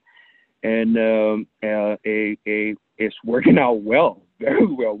happens. And it's working out well, very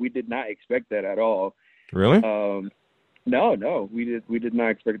well. We did not expect that at all. Really? No, we did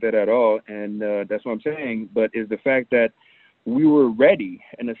not expect that at all. And that's what I'm saying. But it's the fact that we were ready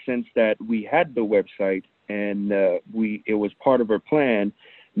in a sense that we had the website and it was part of our plan.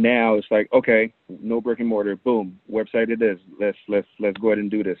 Now it's like, okay, no brick and mortar, boom, website it is. Let's go ahead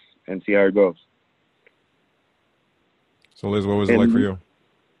and do this and see how it goes. So Liz, what was it like for you?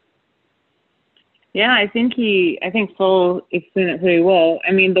 Yeah, I think Phil explained it pretty well.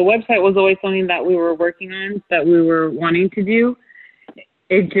 I mean, the website was always something that we were working on, that we were wanting to do.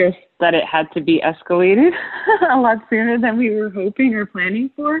 It just that it had to be escalated a lot sooner than we were hoping or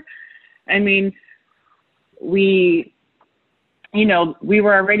planning for. I mean, we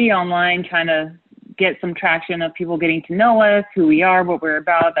were already online trying to get some traction of people getting to know us, who we are, what we're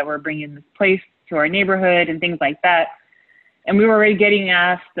about, that we're bringing this place to our neighborhood and things like that. And we were already getting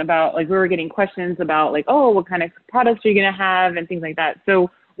asked about, we were getting questions about, what kind of products are you going to have and things like that. So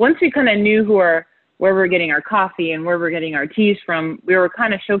once we kind of knew where we're getting our coffee and where we're getting our teas from, we were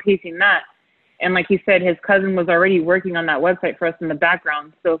kind of showcasing that. And like he said, his cousin was already working on that website for us in the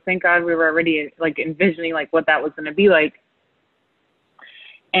background. So thank God we were already envisioning what that was going to be like.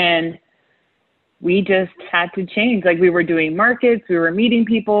 And we just had to change. We were doing markets, we were meeting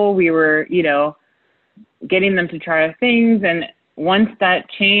people, we were, getting them to try our things. And once that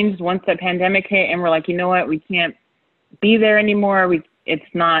changed, once that pandemic hit and we're like, you know what, we can't be there anymore. It's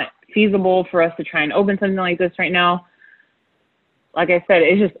not feasible for us to try and open something like this right now. Like I said,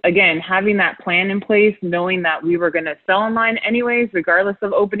 it's just, again, having that plan in place, knowing that we were going to sell online anyways, regardless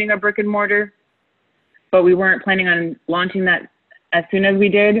of opening a brick and mortar, but we weren't planning on launching that as soon as we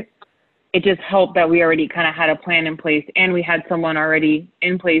did. It just helped that we already kind of had a plan in place and we had someone already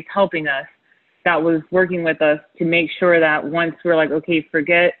in place helping us that was working with us to make sure that once we're like, okay,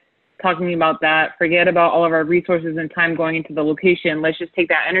 forget talking about that, forget about all of our resources and time going into the location. Let's just take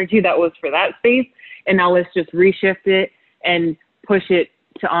that energy that was for that space and now let's just reshift it and push it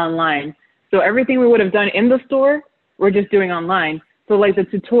to online. So everything we would have done in the store, we're just doing online. So the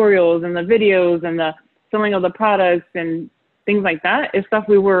tutorials and the videos and the selling of the products and things like that is stuff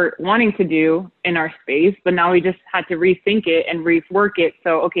we were wanting to do in our space, but now we just had to rethink it and rework it.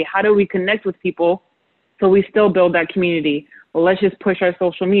 So, okay, how do we connect with people so we still build that community? Well, let's just push our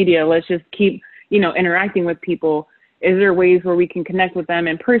social media. Let's just keep, interacting with people. Is there ways where we can connect with them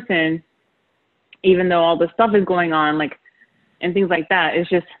in person, even though all the stuff is going on, and things like that?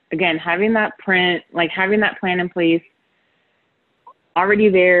 It's just, again, having that having that plan in place, already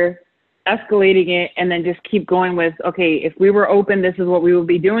there, escalating it, and then just keep going with, okay, if we were open, this is what we would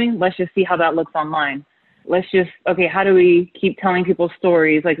be doing. Let's just see how that looks online. Let's just, okay, how do we keep telling people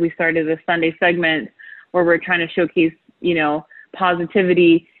stories? We started this Sunday segment where we're trying to showcase, you know,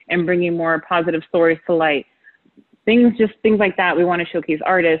 positivity and bringing more positive stories to light. Things like that. We want to showcase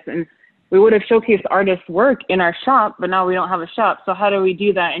artists, and we would have showcased artists' work in our shop, but now we don't have a shop. So how do we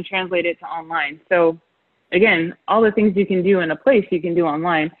do that and translate it to online? So again, all the things you can do in a place, you can do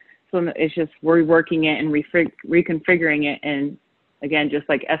online. So it's just reworking it and reconfiguring it, and again, just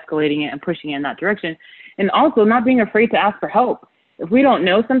like escalating it and pushing it in that direction. And also not being afraid to ask for help. If we don't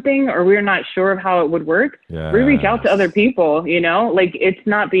know something or we're not sure of how it would work, we reach out to other people, you know, like it's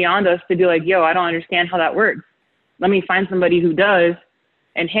not beyond us to be like, yo, I don't understand how that works. Let me find somebody who does.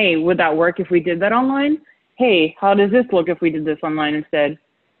 And hey, would that work if we did that online? Hey, how does this look if we did this online instead?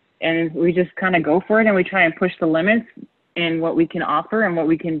 And we just kind of go for it, and we try and push the limits in what we can offer and what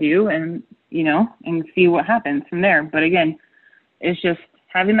we can do, and, you know, and see what happens from there. But again, it's just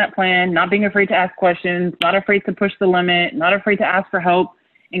having that plan, not being afraid to ask questions, not afraid to push the limit, not afraid to ask for help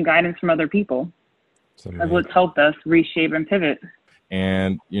and guidance from other people. That's what's helped us reshape and pivot.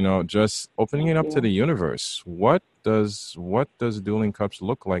 And, you know, just opening it up to the universe. What does Dueling Cups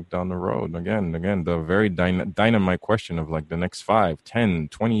look like down the road? Again, the very dynamite question of like the next 5, 10,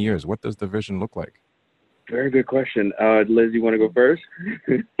 20 years. What does the vision look like? Very good question. Liz, you want to go first?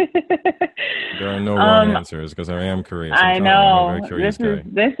 There are no wrong answers, because I am curious. I know. I'm a very curious guy.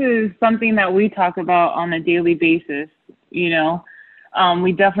 This is something that we talk about on a daily basis. You know,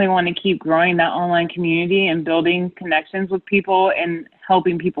 we definitely want to keep growing that online community and building connections with people and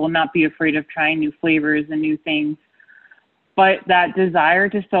helping people not be afraid of trying new flavors and new things. But that desire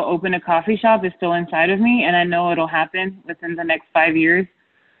to still open a coffee shop is still inside of me, and I know it'll happen within the next 5 years.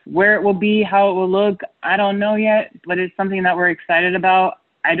 Where it will be, how it will look, I don't know yet, but it's something that we're excited about.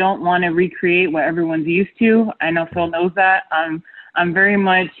 I don't want to recreate what everyone's used to. I know Phil knows that. I'm very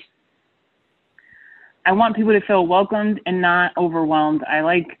much, I want people to feel welcomed and not overwhelmed. I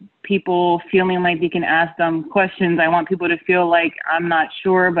like people feeling like they can ask them questions. I want people to feel like I'm not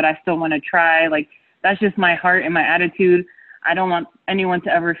sure, but I still want to try. Like, that's just my heart and my attitude. I don't want anyone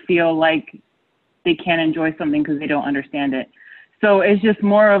to ever feel like they can't enjoy something because they don't understand it. So it's just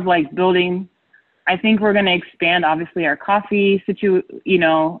more of like building. I think we're going to expand, obviously, our coffee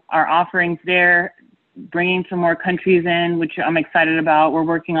our offerings there, bringing some more countries in, which I'm excited about. We're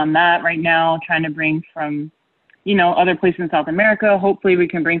working on that right now, trying to bring from, you know, other places in South America. Hopefully we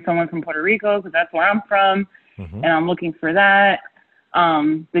can bring someone from Puerto Rico, because that's where I'm from. And I'm looking for that.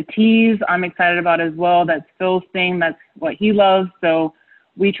 The teas I'm excited about as well. That's Phil's thing. That's what he loves. So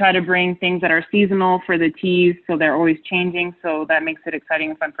we try to bring things that are seasonal for the teas, so they're always changing. So that makes it exciting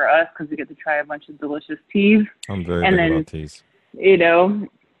and fun for us, because we get to try a bunch of delicious teas. I'm very big about teas. You know,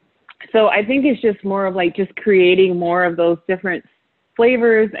 so I think it's just more of like just creating more of those different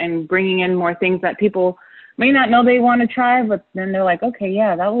flavors and bringing in more things that people may not know they want to try, but then they're like, okay,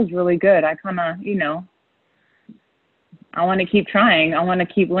 yeah, that was really good. I kind of, you know, I want to keep trying. I want to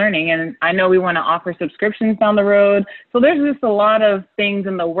keep learning. And I know we want to offer subscriptions down the road. So there's just a lot of things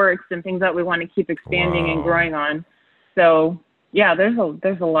in the works and things that we want to keep expanding and growing on. So yeah, there's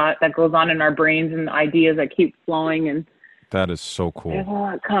a lot that goes on in our brains and ideas that keep flowing. And that is so cool. There's a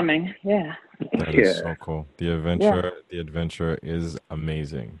lot coming. Yeah. That is so cool. The adventure is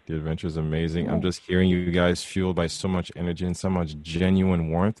amazing. The adventure is amazing. I'm just hearing you guys fueled by so much energy and so much genuine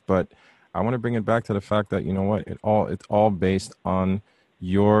warmth, but I want to bring it back to the fact that, you know what, it's all based on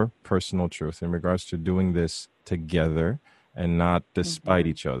your personal truth in regards to doing this together and not despite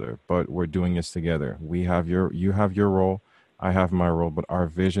each other, but we're doing this together. You have your role, I have my role, but our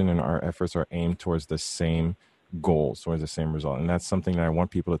vision and our efforts are aimed towards the same goals, towards the same result. And that's something that I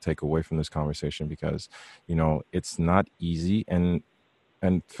want people to take away from this conversation, because, you know, it's not easy. And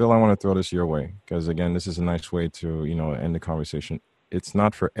Phil, I want to throw this your way, because again, this is a nice way to, you know, end the conversation. It's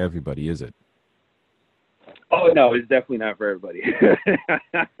not for everybody, is it? Oh, no, it's definitely not for everybody.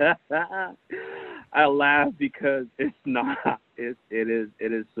 I laugh because it's not. It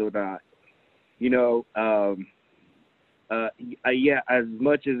is so not. You know, yeah, as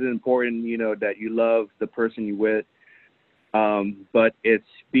much as it's important, you know, that you love the person you with, but it's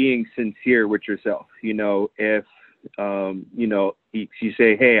being sincere with yourself. You know, if, you know, you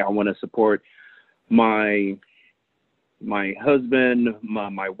say, hey, I want to support my husband,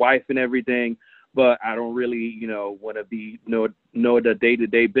 my wife and everything, but I don't really, you know, want to know the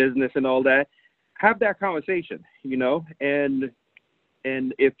day-to-day business and all that. Have that conversation, you know, and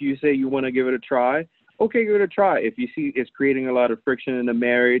if you say you want to give it a try, okay, give it a try. If you see it's creating a lot of friction in the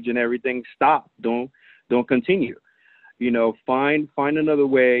marriage and everything, stop. Don't continue. You know, find another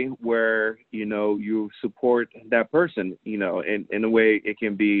way where, you know, you support that person, you know, in a way it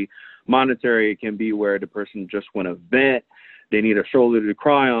can be monetary. It can be where the person just want to vent. They need a shoulder to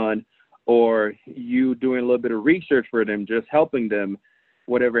cry on, or you doing a little bit of research for them, just helping them,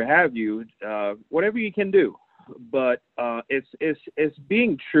 whatever have you, whatever you can do. But it's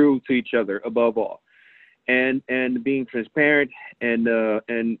being true to each other above all, and being transparent,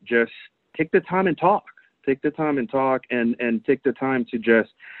 and just take the time and talk. Take the time and talk, and take the time to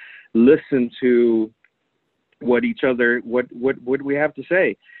just listen to what we have to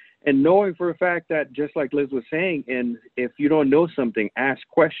say. And knowing for a fact that, just like Liz was saying, and if you don't know something, ask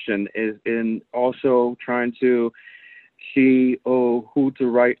question, and also trying to see who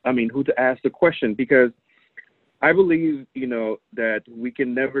to ask the question, because I believe, that we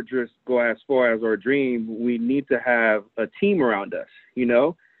can never just go as far as our dream. We need to have a team around us,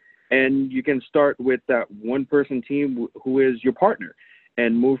 and you can start with that one person team who is your partner,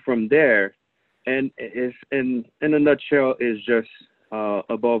 and move from there. And it's in a nutshell is just,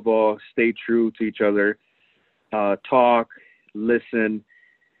 above all, stay true to each other, talk, listen,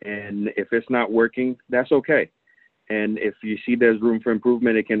 and if it's not working, that's okay. And if you see there's room for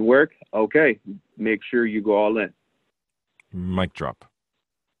improvement, it can work, okay, make sure you go all in. Mic drop.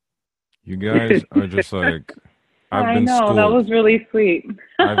 You guys are just like, I know, that was really sweet.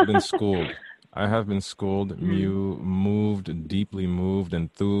 I've been schooled. I have been schooled, moved, deeply moved,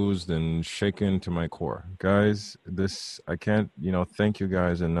 enthused, and shaken to my core. Guys, I can't, thank you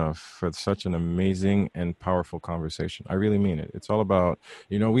guys enough for such an amazing and powerful conversation. I really mean it. It's all about,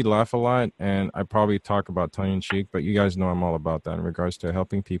 we laugh a lot, and I probably talk about tongue in cheek, but you guys know I'm all about that in regards to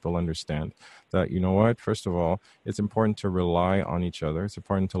helping people understand that, first of all, it's important to rely on each other. It's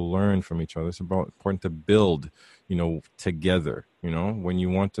important to learn from each other. It's important to build, together. When you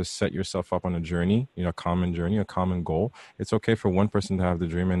want to set yourself up on a journey, a common journey, a common goal, it's okay for one person to have the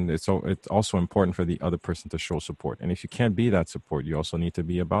dream, and it's also important for the other person to show support. And if you can't be that support, you also need to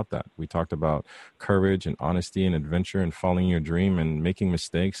be about that. We talked about courage and honesty and adventure and following your dream and making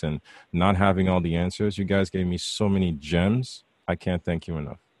mistakes and not having all the answers. You guys gave me so many gems. I can't thank you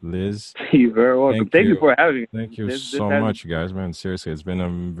enough. Liz, you're very welcome. Thank you for having me. Thank you so much, guys, man. Seriously, it's been a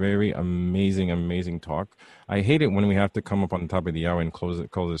very amazing talk. I hate it when we have to come up on the top of the hour and close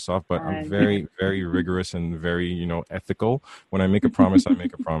this off, but I'm very, very rigorous and very, ethical. When I make a promise, I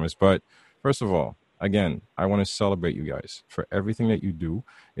make a promise. But first of all, again, I want to celebrate you guys for everything that you do.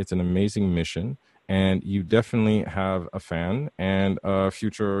 It's an amazing mission. And you definitely have a fan and a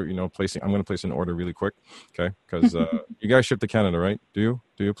future, placing. I'm going to place an order really quick, okay? Because you guys ship to Canada, right? Do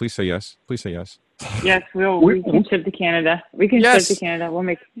you? Please say yes. Please say yes. Yes, we can ship to Canada. We can ship to Canada. We'll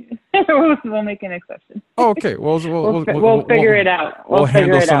make we'll make an exception. Oh, okay. We'll figure it out. We'll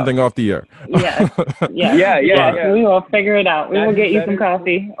handle something off the air. Yeah. We will figure it out. We will get you some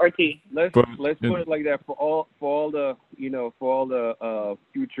coffee or tea. Let's put it like that for all the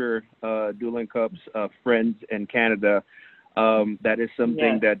future Dueling Cups friends in Canada. That is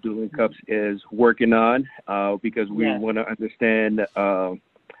something that Dueling Cups is working on, because we want to understand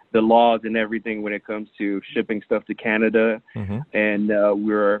the laws and everything when it comes to shipping stuff to Canada. And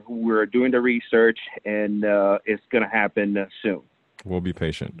we're doing the research, and it's going to happen soon. We'll be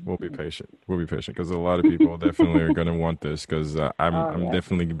patient because a lot of people definitely are going to want this, because I'm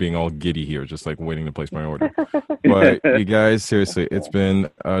definitely being all giddy here, just like waiting to place my order. But you guys, seriously, it's been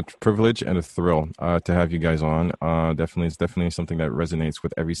a privilege and a thrill to have you guys on. It's definitely something that resonates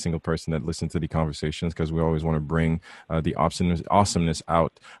with every single person that listens to the conversations, because we always want to bring the awesomeness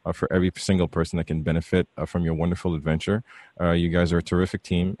out for every single person that can benefit from your wonderful adventure. You guys are a terrific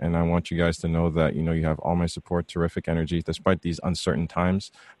team, and I want you guys to know that, you have all my support, terrific energy, despite these uncertain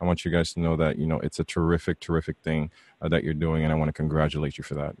times. I want you guys to know that, it's a terrific thing that you're doing, and I want to congratulate you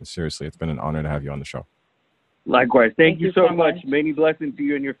for that. And seriously, it's been an honor to have you on the show. Likewise. Thank you so much. Many blessings to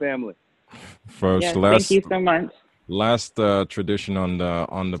you and your family. First, thank you so much. Last tradition on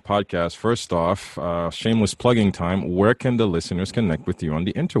the podcast. First off, shameless plugging time. Where can the listeners connect with you on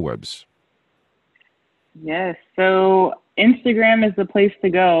the interwebs? Yes, so Instagram is the place to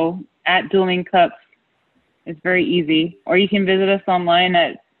go, at Dueling Cups. It's very easy. Or you can visit us online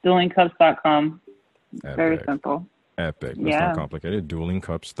at duelingcups.com. Very simple. Epic. That's not complicated.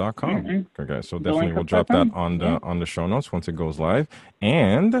 Duelingcups.com. Okay, so definitely we'll drop that on the show notes once it goes live.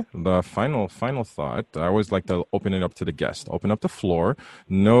 And the final thought, I always like to open it up to the guest. Open up the floor.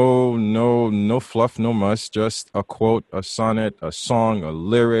 No fluff, no muss. Just a quote, a sonnet, a song, a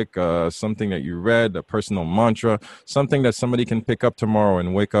lyric, something that you read, a personal mantra, something that somebody can pick up tomorrow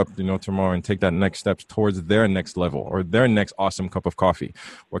and wake up, tomorrow and take that next steps towards their next level or their next awesome cup of coffee.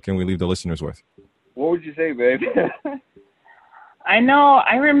 What can we leave the listeners with? What would you say, babe?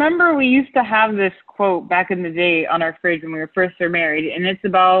 I remember we used to have this quote back in the day on our fridge when we were first married, and it's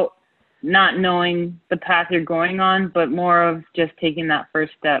about not knowing the path you're going on, but more of just taking that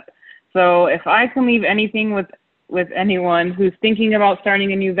first step. So if I can leave anything with anyone who's thinking about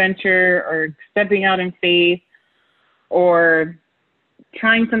starting a new venture or stepping out in faith or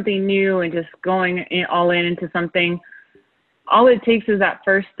trying something new and just going all in into something, all it takes is that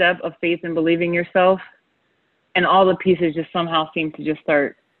first step of faith and believing yourself, and all the pieces just somehow seem to just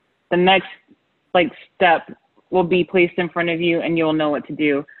start. The next step will be placed in front of you and you'll know what to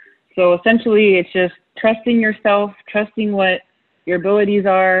do. So essentially it's just trusting yourself, trusting what your abilities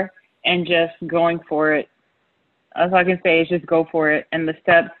are, and just going for it. All I can say is just go for it. And the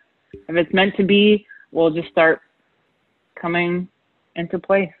steps, if it's meant to be, will just start coming into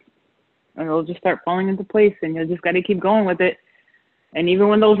place. And it'll just start falling into place, and you just got to keep going with it. And even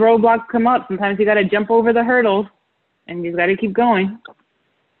when those roadblocks come up, sometimes you got to jump over the hurdles, and you got to keep going.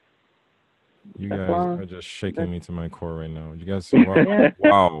 You guys are just shaking me to my core right now. You guys,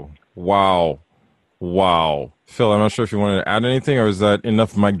 wow. Phil, I'm not sure if you wanted to add anything, or is that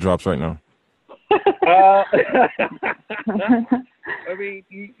enough mic drops right now? I mean,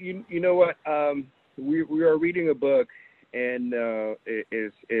 you know what? We are reading a book, and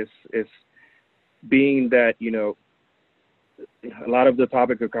it's being that, you know, a lot of the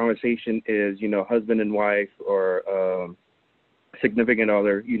topic of conversation is, you know, husband and wife or significant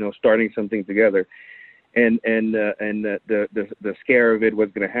other, you know, starting something together, and the scare of it,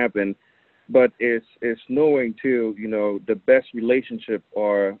 what's going to happen. But it's knowing too, you know, the best relationship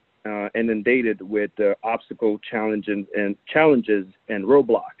are inundated with obstacle challenges and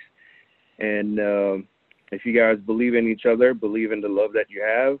roadblocks. And if you guys believe in each other, believe in the love that you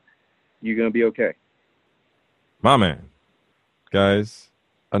have, you're going to be okay. My man. Guys,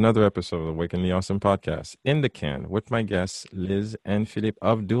 another episode of the Awaken the Awesome podcast in the can with my guests, Liz and Philippe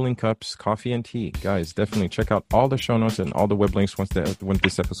of Dueling Cups Coffee and Tea. Guys, definitely check out all the show notes and all the web links when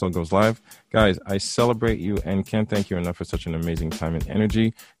this episode goes live. Guys, I celebrate you and can't thank you enough for such an amazing time and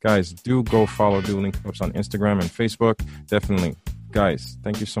energy. Guys, do go follow Dueling Cups on Instagram and Facebook. Definitely. Guys,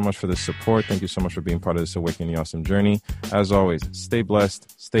 thank you so much for the support. Thank you so much for being part of this Awaken the Awesome journey. As always, stay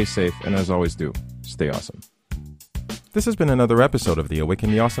blessed, stay safe, and as always do, stay awesome. This has been another episode of the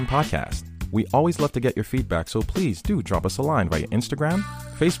Awaken the Awesome podcast. We always love to get your feedback, so please do drop us a line via Instagram,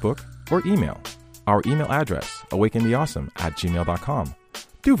 Facebook, or email. Our email address, awakentheawesome@gmail.com.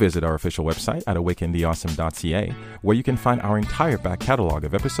 Do visit our official website at awakentheawesome.ca, where you can find our entire back catalog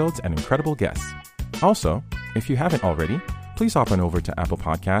of episodes and incredible guests. Also, if you haven't already, please hop on over to Apple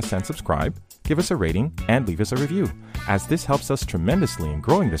Podcasts and subscribe, give us a rating, and leave us a review, as this helps us tremendously in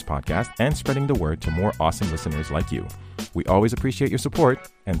growing this podcast and spreading the word to more awesome listeners like you. We always appreciate your support,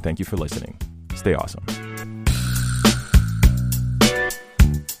 and thank you for listening. Stay awesome.